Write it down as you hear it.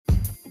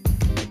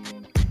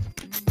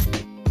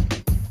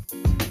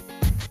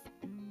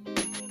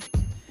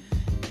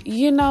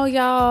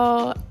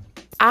Y'all,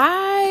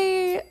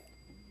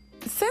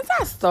 since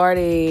I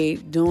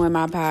started doing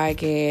my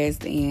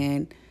podcast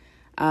and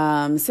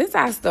since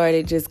I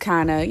started just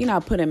kind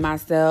of, putting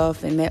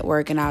myself and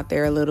networking out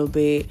there a little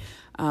bit,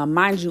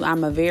 mind you,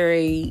 I'm a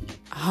very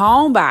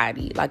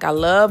homebody. Like, I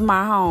love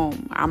my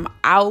home. I'm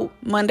out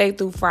Monday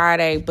through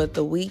Friday, but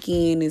the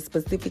weekend is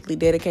specifically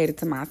dedicated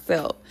to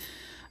myself.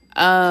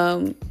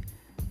 Having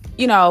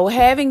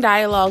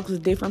dialogues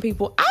with different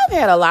people. I've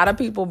had a lot of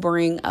people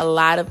bring a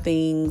lot of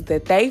things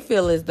that they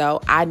feel as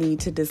though I need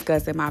to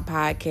discuss in my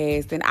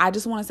podcast. And I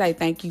just want to say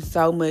thank you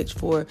so much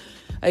for,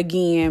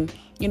 again,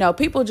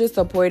 people just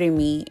supporting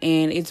me.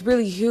 And it's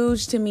really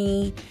huge to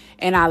me.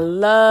 And I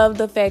love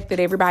the fact that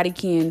everybody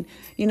can,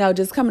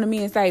 just come to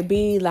me and say,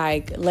 B,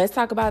 like, let's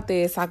talk about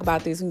this, we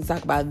need to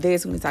talk about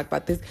this, we need to talk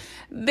about this.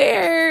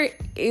 There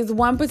is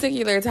one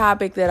particular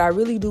topic that I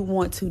really do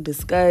want to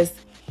discuss.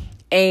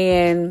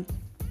 And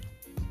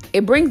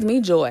it brings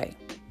me joy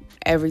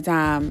every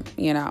time,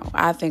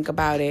 I think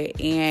about it.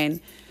 And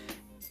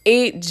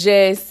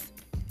it's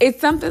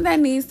something that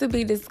needs to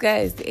be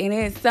discussed. And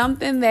it's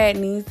something that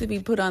needs to be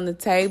put on the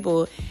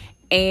table.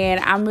 And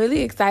I'm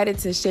really excited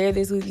to share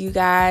this with you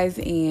guys.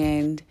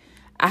 And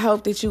I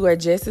hope that you are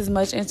just as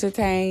much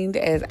entertained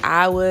as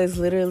I was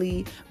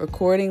literally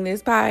recording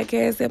this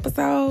podcast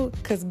episode.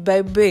 Because,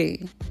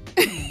 baby,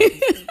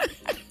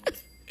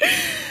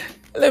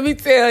 let me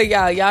tell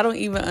y'all don't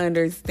even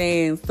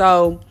understand.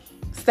 So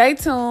stay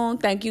tuned.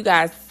 Thank you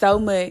guys so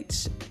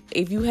much.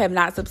 If you have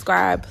not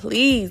subscribed,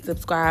 please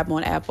subscribe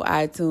on Apple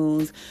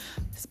iTunes.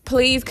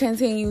 Please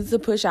continue to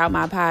push out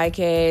my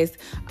podcast.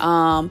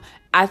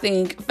 I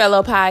think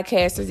fellow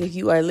podcasters, if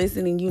you are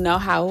listening, you know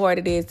how hard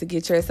it is to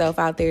get yourself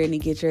out there and to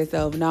get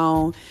yourself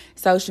known.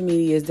 Social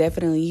media is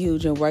definitely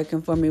huge and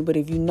working for me. But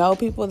if you know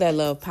people that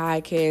love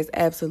podcasts,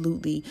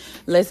 absolutely.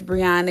 Let's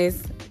be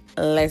honest.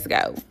 Let's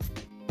go.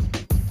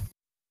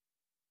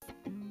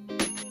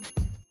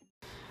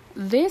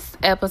 This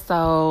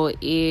episode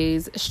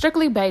is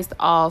strictly based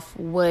off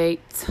what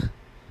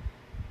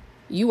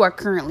you are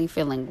currently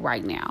feeling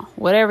right now.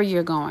 Whatever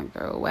you're going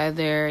through,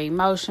 whether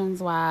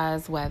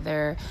emotions-wise,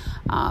 whether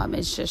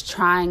it's just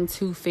trying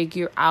to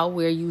figure out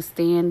where you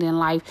stand in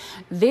life.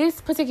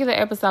 This particular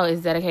episode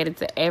is dedicated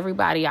to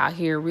everybody out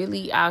here,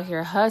 really out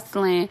here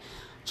hustling,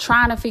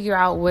 trying to figure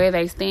out where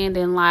they stand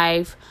in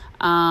life.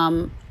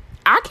 I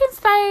can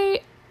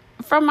say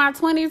from my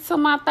 20s to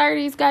my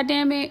 30s,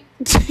 goddammit,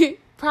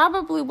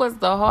 probably was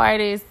the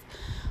hardest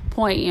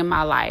point in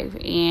my life,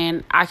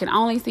 and I can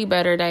only see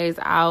better days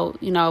out,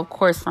 of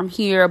course, from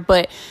here.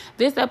 But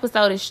this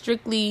episode is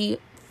strictly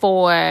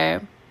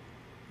for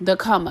the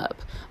come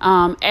up.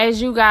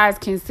 As you guys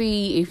can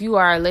see, if you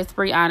are a Let's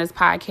Be Honest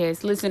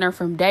podcast listener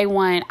from day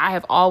one, I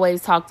have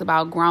always talked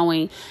about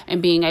growing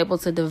and being able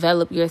to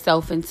develop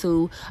yourself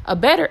into a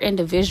better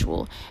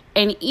individual.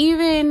 And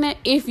even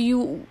if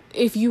you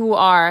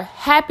are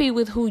happy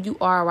with who you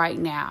are right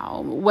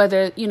now,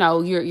 whether,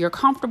 you're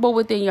comfortable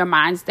within your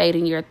mind state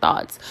and your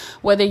thoughts,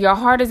 whether your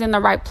heart is in the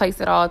right place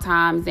at all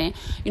times, and,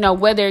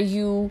 whether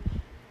you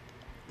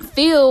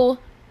feel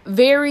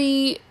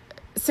very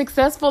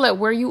successful at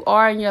where you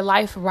are in your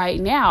life right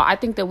now, I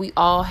think that we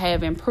all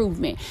have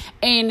improvement.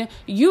 And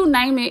you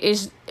name it,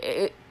 is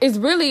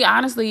really,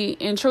 honestly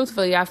and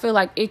truthfully, I feel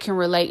like it can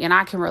relate, and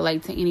I can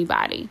relate to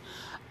anybody.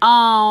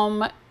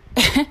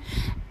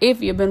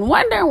 If you've been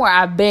wondering where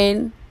I've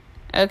been,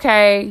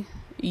 okay,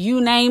 you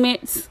name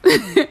it,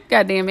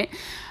 God damn it,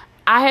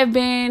 I have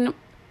been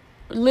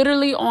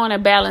literally on a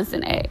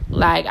balancing act.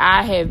 Like,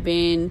 I have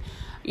been,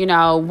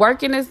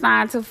 working a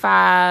 9 to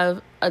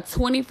 5, a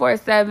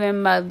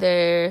 24/7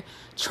 mother,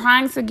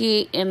 trying to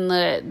get in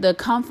the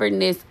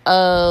comfortness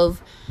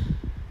of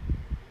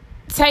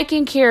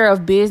taking care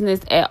of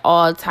business at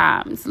all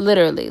times,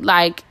 literally,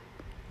 like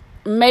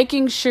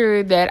making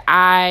sure that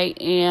I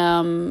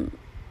am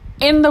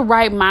in the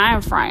right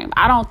mind frame.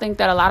 I don't think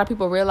that a lot of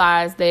people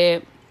realize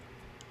that,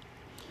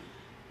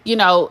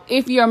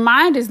 if your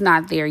mind is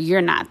not there,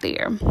 you're not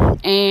there.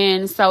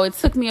 And so it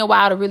took me a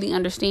while to really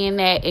understand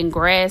that and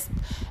grasp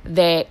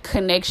that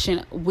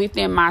connection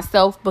within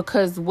myself,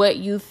 because what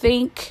you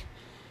think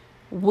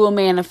will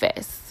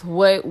manifest.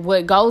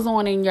 What goes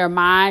on in your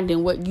mind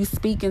and what you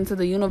speak into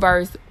the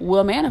universe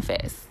will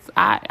manifest.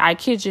 I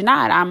kid you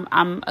not.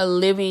 I'm a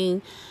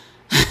living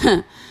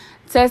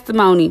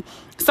testimony.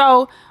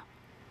 So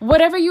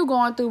whatever you're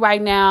going through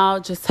right now,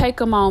 just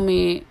take a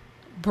moment,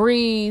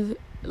 breathe,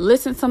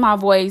 listen to my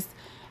voice.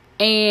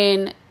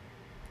 And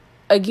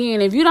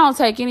again, if you don't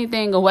take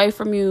anything away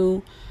from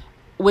you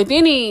with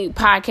any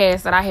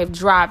podcast that I have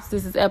dropped,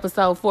 this is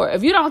episode 4.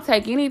 If you don't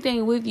take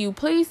anything with you,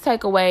 please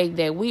take away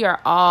that we are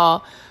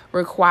all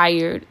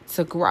required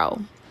to grow.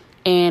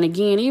 And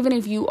again, even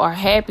if you are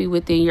happy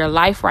within your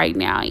life right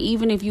now,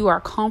 even if you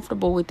are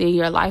comfortable within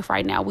your life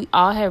right now, we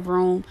all have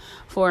room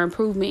for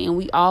improvement and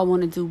we all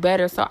want to do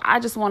better. So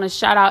I just want to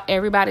shout out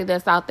everybody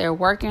that's out there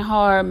working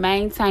hard,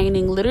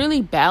 maintaining,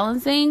 literally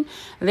balancing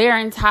their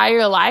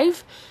entire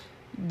life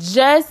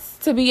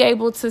just to be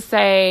able to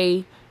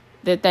say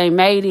that they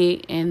made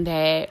it and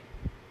that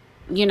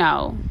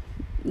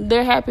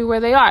they're happy where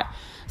they are.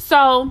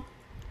 So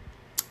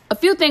a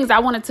few things I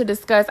wanted to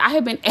discuss.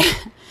 I've been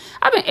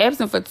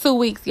absent for 2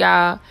 weeks,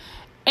 y'all.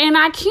 And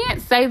I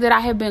can't say that I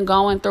have been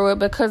going through it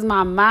because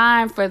my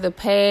mind for the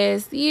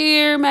past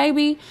year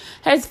maybe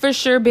has for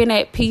sure been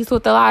at peace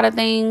with a lot of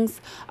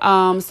things.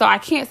 So I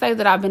can't say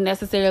that I've been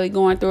necessarily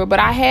going through it, but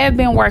I have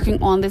been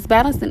working on this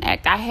balancing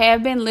act. I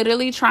have been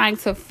literally trying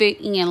to fit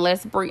in,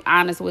 let's be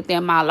honest,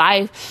 within my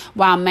life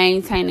while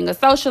maintaining a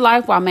social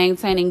life, while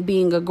maintaining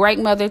being a great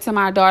mother to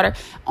my daughter,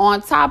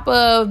 on top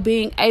of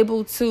being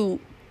able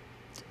to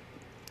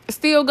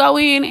still go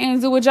in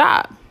and do a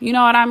job. You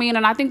know what I mean?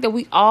 And I think that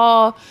we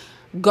all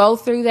go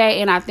through that,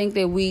 and I think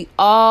that we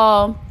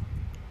all,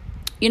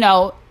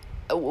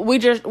 we're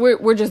just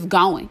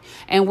going,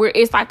 and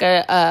it's like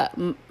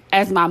a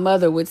as my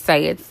mother would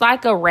say, it's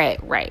like a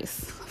rat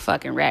race,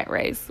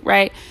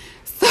 right?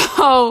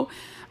 So,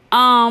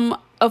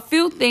 a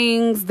few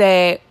things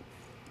that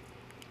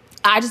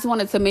I just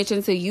wanted to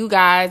mention to you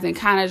guys and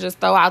kind of just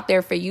throw out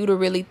there for you to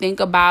really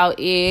think about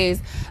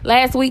is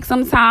last week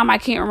sometime, I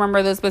can't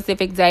remember the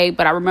specific date,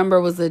 but I remember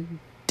it was a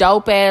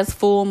dope ass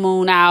full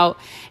moon out.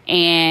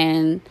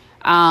 And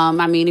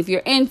if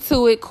you're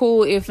into it,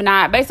 cool. If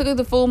not, basically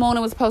the full moon,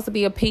 it was supposed to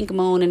be a pink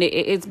moon, and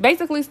it's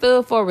basically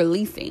stood for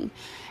releasing.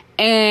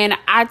 And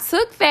I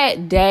took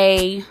that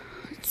day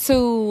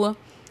to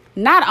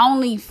not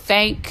only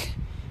thank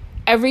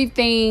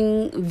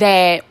everything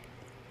that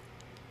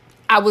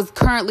I was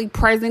currently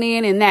present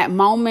in that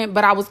moment,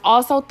 but I was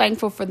also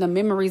thankful for the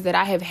memories that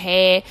I have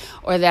had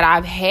or that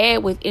I've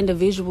had with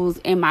individuals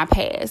in my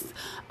past.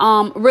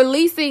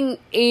 Releasing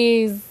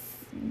is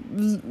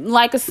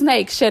like a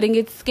snake shedding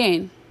its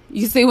skin.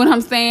 You see what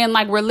I'm saying?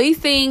 Like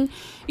releasing,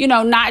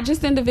 not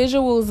just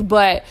individuals,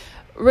 but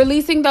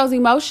releasing those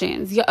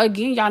emotions.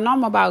 Again, y'all know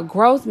I'm about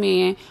growth,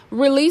 man.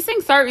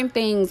 Releasing certain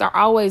things are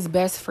always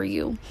best for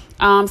you.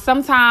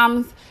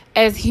 Sometimes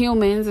as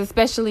humans,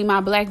 especially my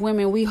Black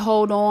women, we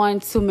hold on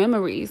to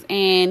memories.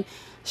 And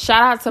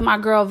shout out to my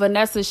girl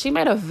Vanessa. She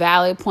made a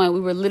valid point. We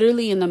were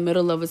literally in the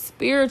middle of a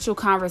spiritual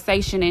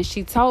conversation, and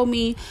she told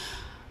me,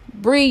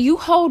 Bree, you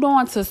hold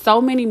on to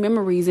so many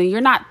memories and you're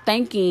not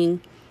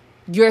thanking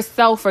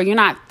yourself, or you're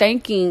not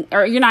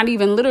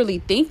even literally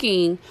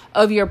thinking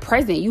of your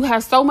present. You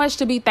have so much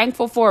to be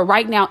thankful for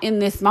right now in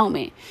this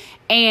moment.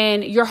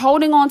 And you're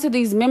holding on to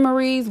these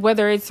memories,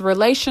 whether it's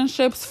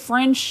relationships,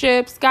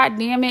 friendships,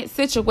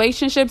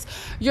 situationships.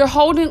 You're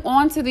holding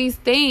on to these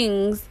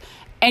things,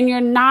 and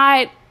you're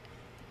not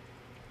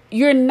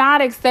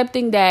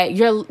accepting that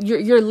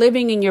you're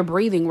living and you're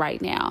breathing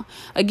right now.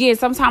 Again,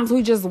 sometimes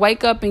we just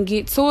wake up and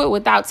get to it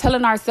without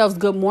telling ourselves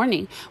good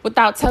morning,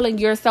 without telling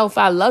yourself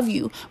I love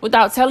you,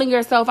 without telling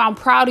yourself I'm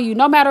proud of you,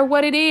 no matter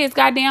what it is,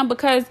 goddamn,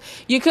 because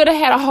you could have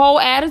had a whole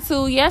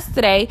attitude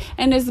yesterday,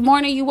 and this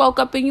morning you woke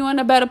up and you're in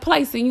a better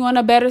place and you're in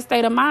a better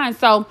state of mind.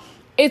 So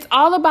it's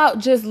all about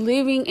just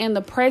living in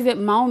the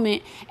present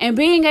moment and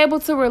being able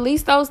to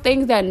release those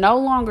things that no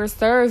longer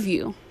serve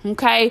you.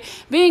 Okay.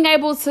 Being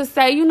able to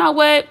say, you know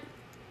what?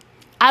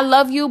 I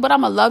love you, but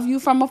I'm going to love you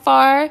from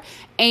afar.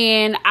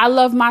 And I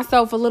love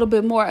myself a little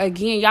bit more.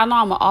 Again, y'all know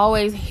I'm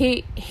always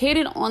hit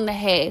it on the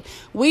head.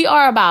 We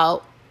are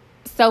about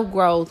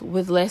self-growth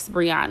with Let's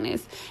Be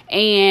Honest.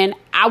 And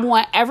I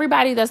want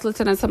everybody that's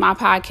listening to my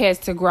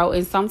podcast to grow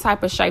in some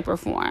type of shape or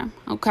form.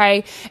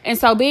 Okay. And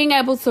so being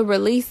able to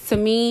release, to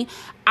me,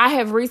 I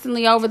have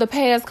recently, over the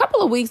past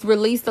couple of weeks,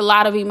 released a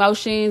lot of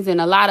emotions and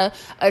a lot of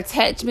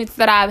attachments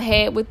that I've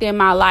had within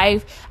my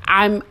life.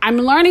 I'm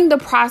learning the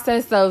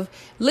process of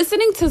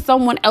listening to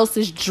someone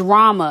else's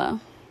drama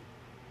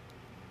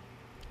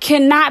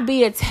cannot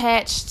be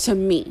attached to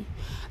me.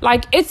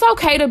 Like, it's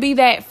okay to be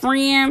that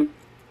friend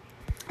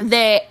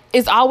that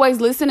is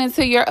always listening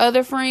to your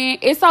other friend.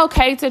 It's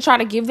okay to try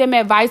to give them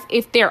advice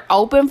if they're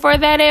open for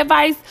that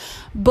advice.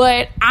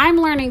 But I'm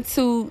learning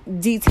to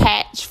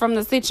detach from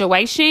the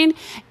situation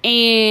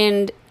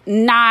and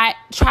not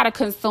try to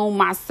consume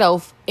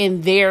myself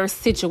in their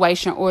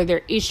situation or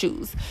their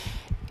issues.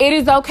 It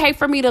is okay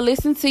for me to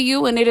listen to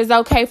you, and it is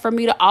okay for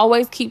me to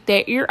always keep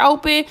that ear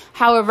open.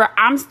 However,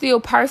 I'm still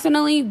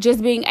personally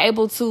just being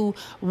able to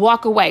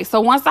walk away.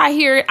 So once I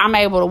hear it, I'm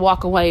able to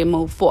walk away and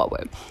move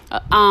forward.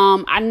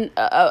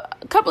 A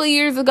couple of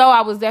years ago,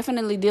 I was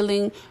definitely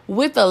dealing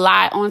with a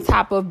lot on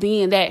top of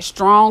being that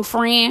strong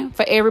friend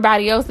for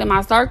everybody else in my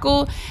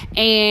circle.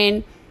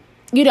 And,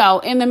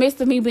 in the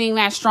midst of me being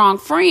that strong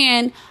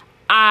friend,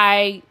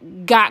 I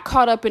got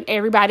caught up in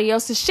everybody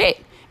else's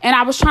shit. And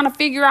I was trying to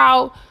figure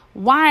out,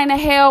 why in the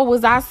hell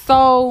was I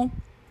so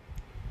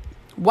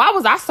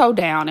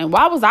down, and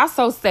why was I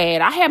so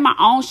sad? I had my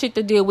own shit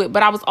to deal with,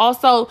 but I was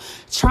also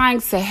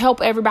trying to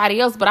help everybody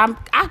else, but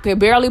I could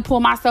barely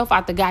pull myself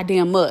out the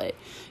goddamn mud.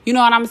 You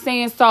know what I'm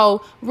saying?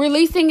 So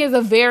releasing is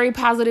a very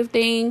positive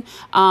thing.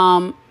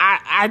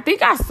 I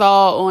think I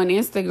saw on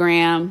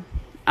Instagram,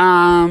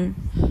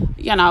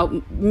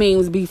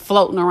 memes be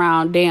floating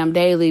around damn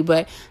daily,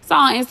 but saw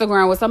on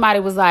Instagram where somebody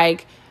was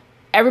like,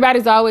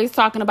 everybody's always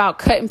talking about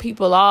cutting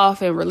people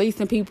off and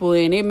releasing people,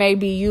 and it may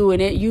be you,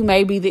 and you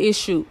may be the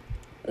issue.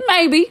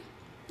 Maybe.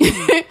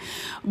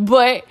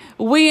 But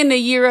we in the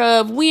year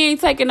of we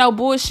ain't taking no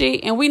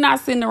bullshit, and we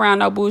not sitting around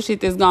no bullshit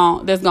that's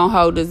gonna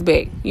hold us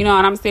back. You know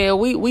what I'm saying?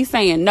 We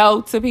saying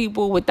no to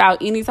people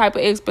without any type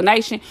of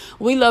explanation.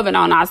 We loving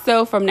on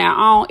ourselves from now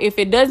on. If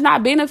it does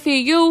not benefit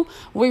you,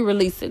 we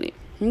releasing it.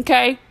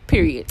 Okay?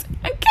 Period.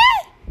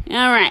 Okay?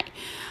 All right.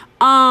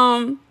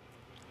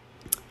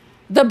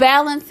 The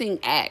balancing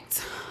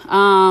act.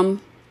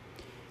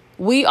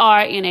 We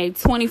are in a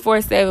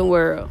 24/7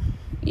 world.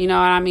 You know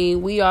what I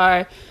mean? We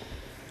are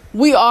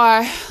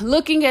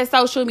looking at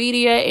social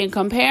media and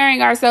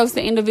comparing ourselves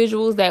to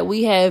individuals that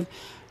we have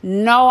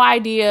no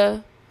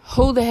idea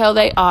who the hell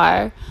they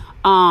are.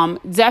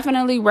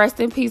 Definitely rest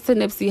in peace to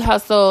Nipsey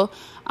Hussle.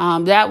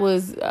 That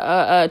was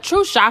a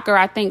true shocker,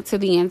 I think, to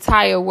the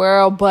entire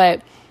world.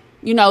 But,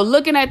 you know,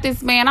 looking at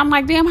this man, I'm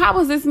like, damn, how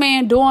was this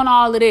man doing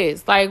all of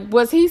this? Like,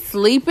 was he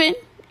sleeping?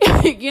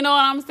 You know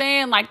what I'm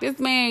saying? Like, this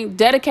man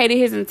dedicated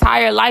his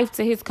entire life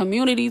to his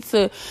community,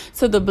 to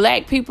the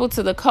black people,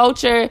 to the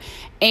culture,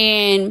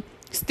 and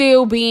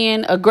still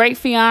being a great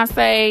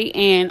fiance,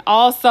 and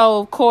also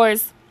of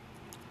course,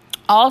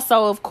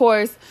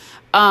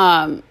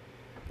 again,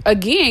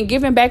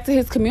 giving back to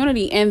his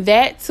community. And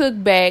that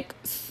took back,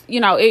 you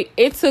know,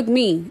 it took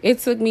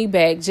me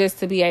back just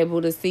to be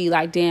able to see,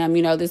 like, damn,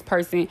 you know, this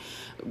person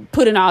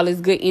putting all this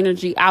good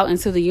energy out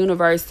into the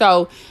universe.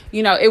 So,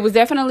 you know, it was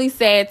definitely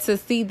sad to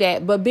see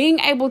that. But being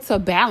able to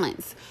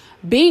balance,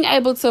 being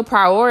able to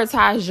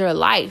prioritize your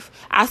life.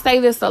 I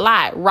say this a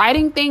lot.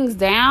 Writing things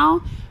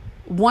down,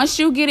 once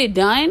you get it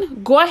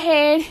done, go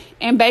ahead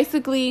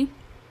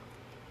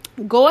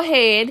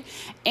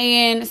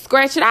and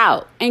scratch it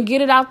out and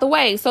get it out the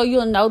way, so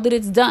you'll know that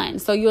it's done,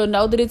 so you'll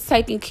know that it's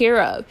taken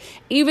care of.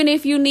 Even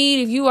if you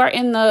are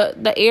in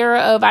the era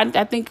of,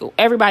 I think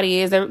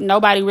everybody is,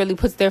 nobody really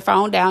puts their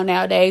phone down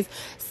nowadays,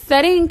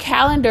 setting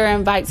calendar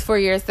invites for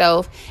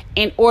yourself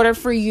in order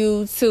for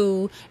you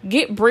to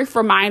get brief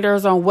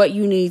reminders on what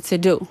you need to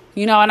do.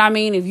 You know what I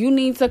mean? If you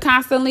need to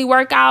constantly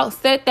work out,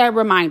 set that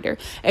reminder.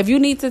 If you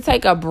need to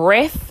take a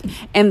breath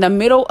in the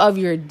middle of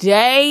your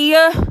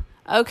day,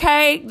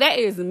 okay, that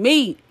is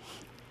me.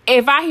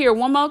 If I hear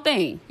one more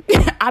thing,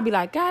 I'll be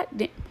like, God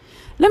damn,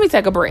 let me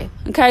take a breath.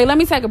 Okay, let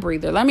me take a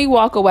breather. Let me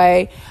walk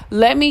away.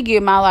 Let me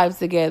get my life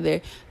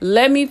together.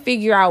 Let me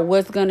figure out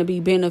what's going to be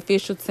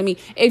beneficial to me.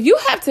 If you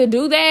have to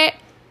do that,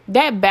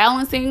 that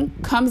balancing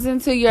comes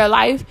into your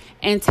life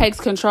and takes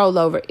control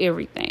over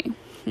everything.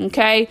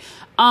 Okay.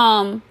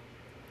 For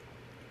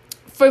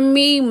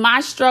me, my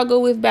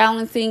struggle with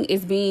balancing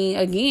is being,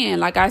 again,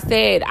 like I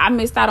said, I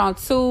missed out on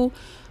 2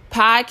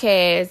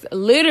 podcasts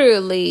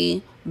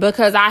literally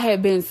because I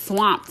have been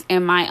swamped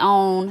in my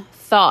own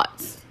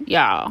thoughts,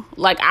 y'all.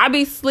 Like, I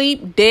be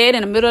sleep dead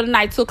in the middle of the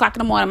night, 2 o'clock in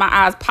the morning, my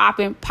eyes pop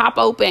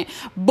open,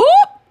 boop.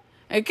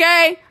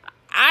 Okay,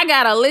 I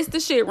got a list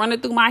of shit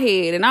running through my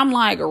head, and I'm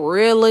like,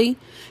 really?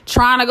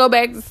 Trying to go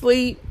back to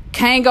sleep,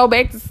 can't go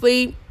back to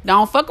sleep.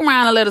 Don't fuck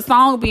around and let a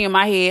song be in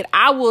my head.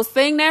 I will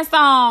sing that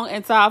song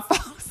until I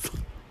fall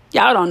asleep.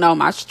 Y'all don't know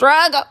my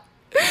struggle.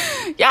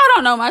 Y'all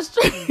don't know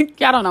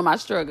my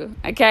struggle.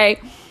 Okay.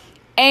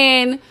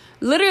 And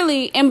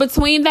literally in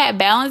between that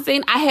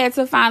balancing, I had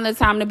to find the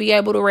time to be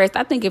able to rest.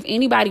 I think if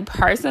anybody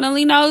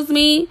personally knows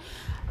me,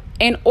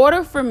 in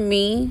order for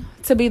me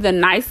to be the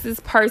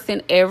nicest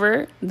person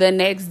ever the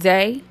next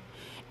day,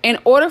 in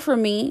order for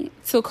me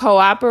to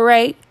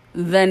cooperate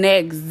the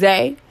next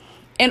day,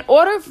 in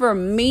order for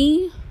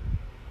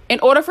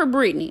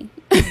Brittany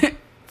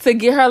to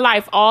get her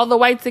life all the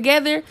way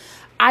together,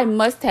 I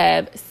must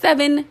have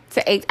 7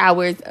 to 8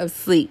 hours of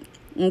sleep.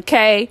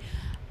 Okay?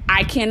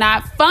 I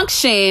cannot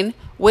function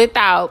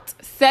without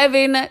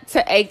 7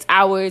 to 8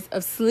 hours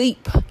of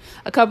sleep.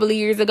 A couple of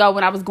years ago,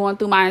 when I was going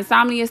through my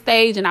insomnia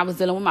stage and I was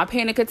dealing with my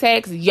panic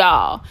attacks,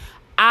 y'all,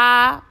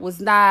 I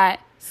was not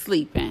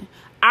sleeping.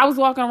 I was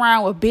walking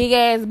around with big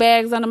ass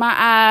bags under my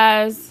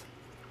eyes,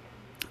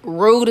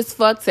 rude as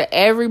fuck to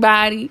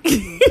everybody.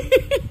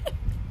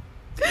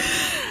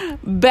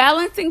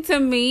 Balancing to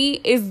me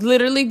is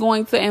literally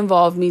going to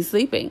involve me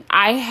sleeping.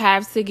 I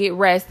have to get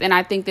rest, and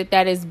I think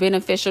that is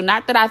beneficial.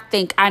 Not that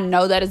I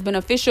know that is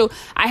beneficial.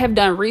 I have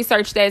done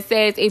research that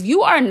says if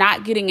you are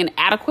not getting an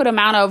adequate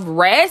amount of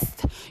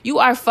rest, you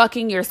are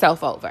fucking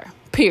yourself over.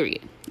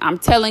 Period. I'm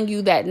telling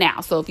you that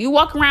now. So if you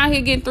walk around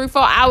here getting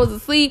 3-4 hours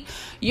of sleep,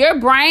 your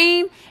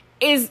brain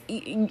is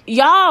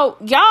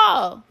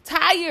y'all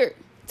tired.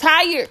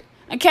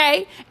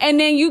 Okay. And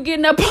then you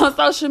getting up on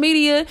social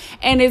media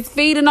and it's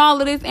feeding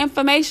all of this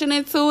information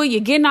into it.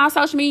 You're getting on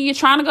social media. You're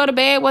trying to go to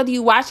bed, whether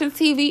you're watching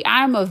TV.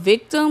 I'm a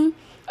victim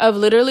of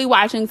literally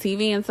watching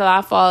TV until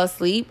I fall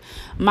asleep.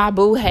 My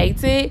boo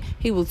hates it.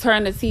 He will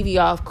turn the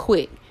TV off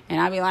quick.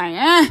 And I'll be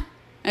like,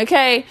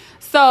 okay.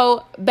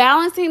 So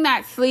balancing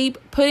that sleep,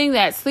 putting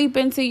that sleep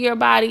into your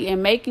body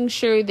and making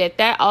sure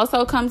that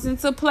also comes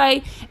into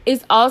play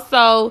is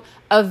also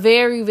a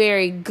very,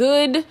 very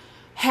good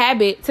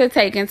habit to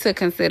take into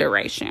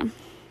consideration.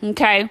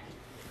 Okay.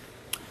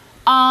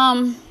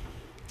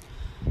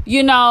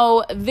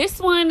 This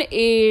one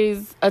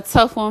is a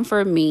tough one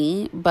for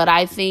me, but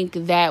I think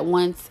that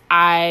once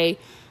I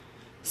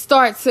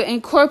start to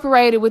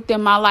incorporate it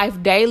within my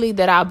life daily,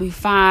 that I'll be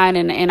fine.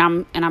 And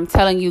I'm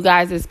telling you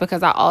guys this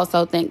because I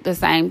also think the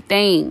same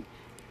thing.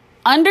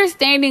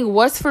 Understanding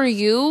what's for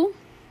you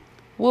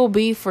will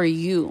be for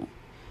you.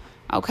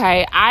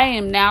 Okay, I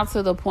am now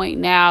to the point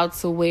now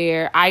to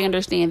where I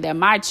understand that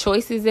my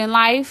choices in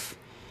life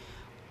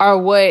are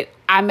what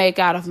I make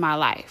out of my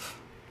life.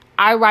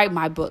 I write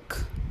my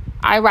book.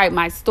 I write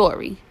my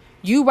story.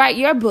 You write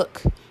your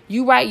book.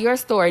 You write your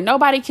story.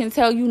 Nobody can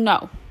tell you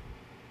no.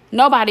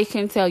 Nobody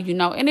can tell you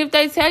no. And if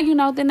they tell you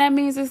no, then that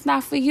means it's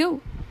not for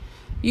you.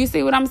 You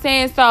see what I'm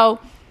saying? So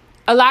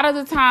a lot of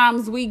the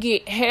times we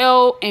get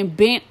held and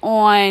bent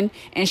on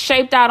and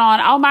shaped out on,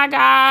 oh my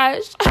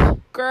gosh,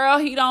 girl,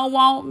 he don't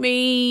want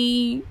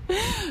me.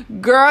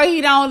 Girl,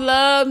 he don't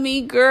love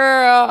me,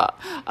 girl.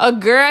 A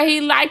girl,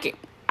 he like it.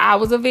 I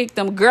was a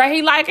victim. Girl,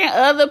 he liking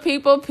other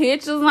people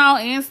pictures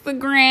on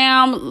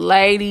Instagram.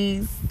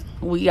 Ladies,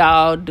 we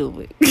all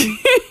do it.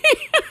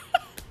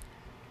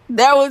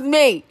 That was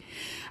me.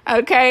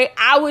 Okay,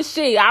 I was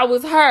she. I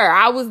was her.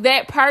 I was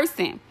that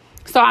person.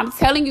 So I'm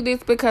telling you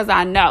this because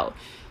I know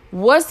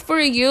what's for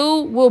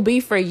you will be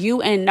for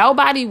you, and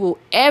nobody will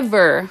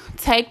ever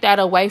take that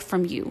away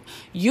from you.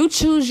 You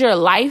choose your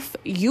life.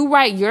 You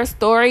write your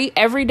story.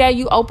 Every day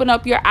you open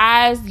up your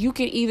eyes, you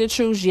can either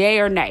choose yay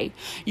or nay.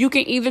 You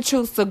can either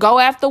choose to go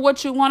after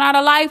what you want out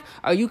of life,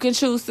 or you can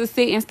choose to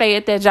sit and stay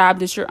at that job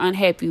that you're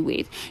unhappy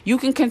with. You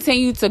can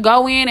continue to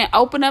go in and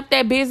open up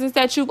that business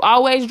that you've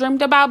always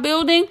dreamed about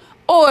building,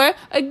 or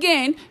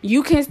again,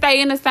 you can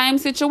stay in the same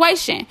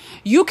situation.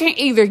 You can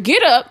either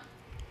get up,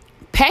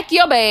 pack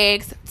your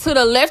bags to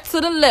the left,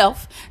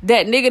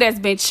 that nigga that's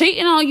been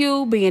cheating on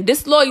you, being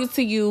disloyal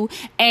to you,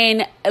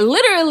 and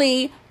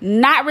literally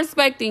not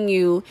respecting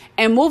you,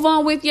 and move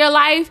on with your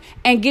life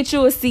and get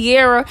you a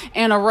Sierra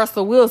and a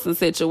Russell Wilson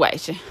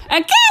situation.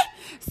 Okay?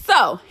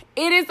 So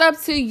it is up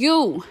to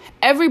you,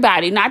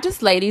 everybody, not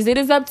just ladies. It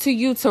is up to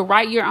you to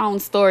write your own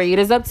story. It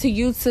is up to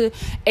you to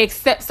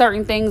accept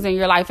certain things in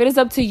your life. It is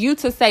up to you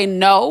to say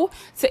no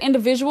to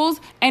individuals.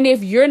 And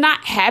if you're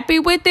not happy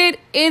with it,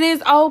 it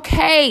is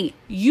okay.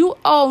 You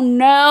owe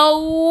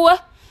no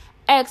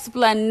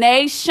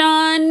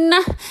explanation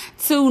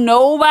to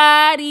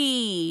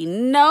nobody.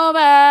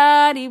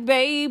 Nobody,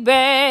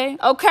 baby.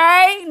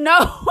 Okay?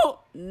 No,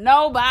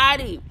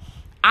 nobody.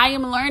 I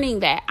am learning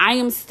that.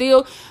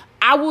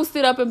 I will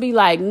sit up and be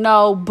like,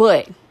 no,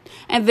 but.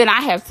 And then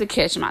I have to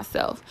catch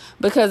myself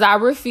because I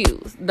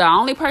refuse. The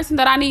only person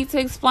that I need to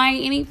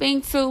explain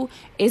anything to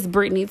is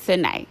Brittany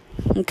Tanae.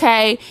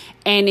 Okay?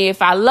 And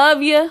if I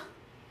love you,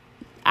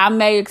 I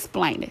may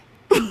explain it.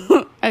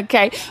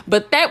 Okay?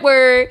 But that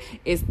word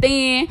is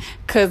thin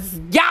because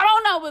y'all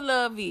don't know what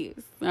love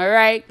is. All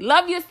right?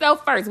 Love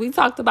yourself first. We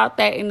talked about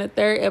that in the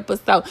 3rd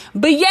episode.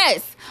 But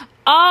yes,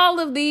 all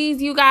of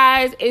these, you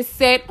guys, is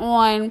set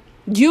on,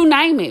 you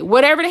name it.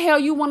 Whatever the hell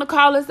you want to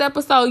call this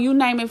episode, you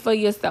name it for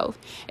yourself.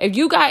 If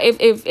you got,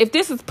 if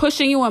this is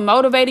pushing you and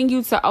motivating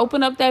you to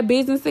open up that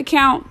business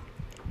account,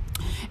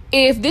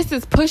 if this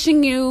is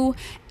pushing you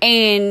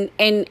and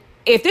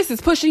if this is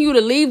pushing you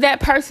to leave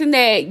that person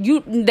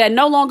that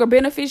no longer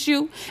benefits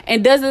you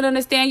and doesn't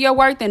understand your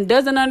worth and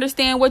doesn't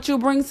understand what you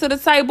bring to the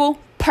table,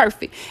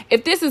 perfect.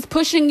 If this is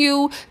pushing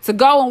you to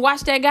go and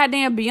watch that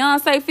goddamn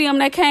Beyonce film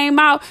that came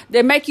out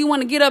that make you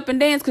want to get up and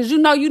dance because you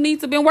know you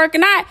need to been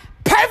working out,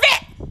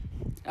 perfect.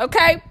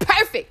 Okay,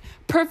 perfect.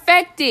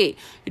 Perfect it.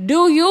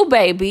 Do you,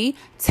 baby.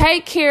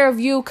 Take care of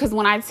you, because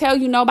when I tell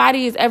you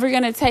nobody is ever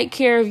going to take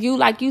care of you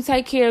like you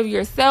take care of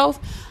yourself,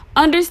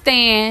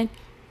 understand,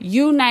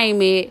 you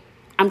name it.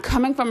 I'm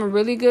coming from a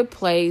really good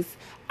place.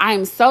 I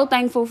am so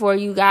thankful for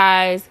you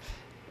guys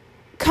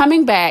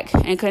coming back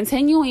and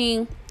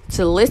continuing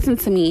to listen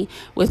to me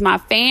with my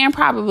fan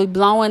probably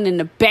blowing in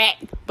the back,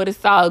 but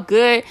it's all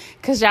good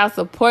because y'all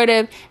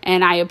supportive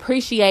and I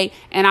appreciate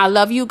and I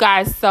love you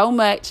guys so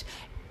much.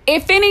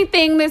 If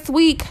anything this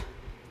week,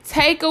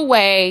 take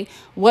away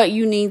what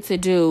you need to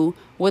do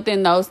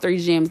within those 3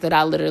 gems that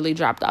I literally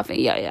dropped off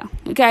in yeah.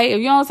 Okay? If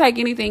you don't take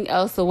anything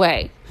else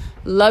away,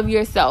 love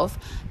yourself.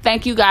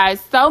 Thank you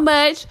guys so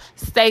much.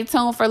 Stay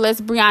tuned for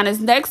Let's Brianna's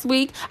next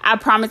week. I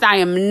promise I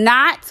am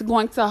not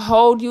going to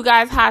hold you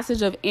guys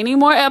hostage of any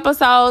more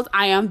episodes.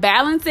 I am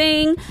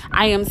balancing,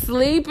 I am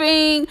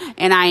sleeping,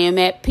 and I am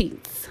at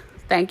peace.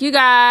 Thank you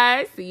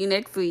guys. See you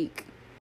next week.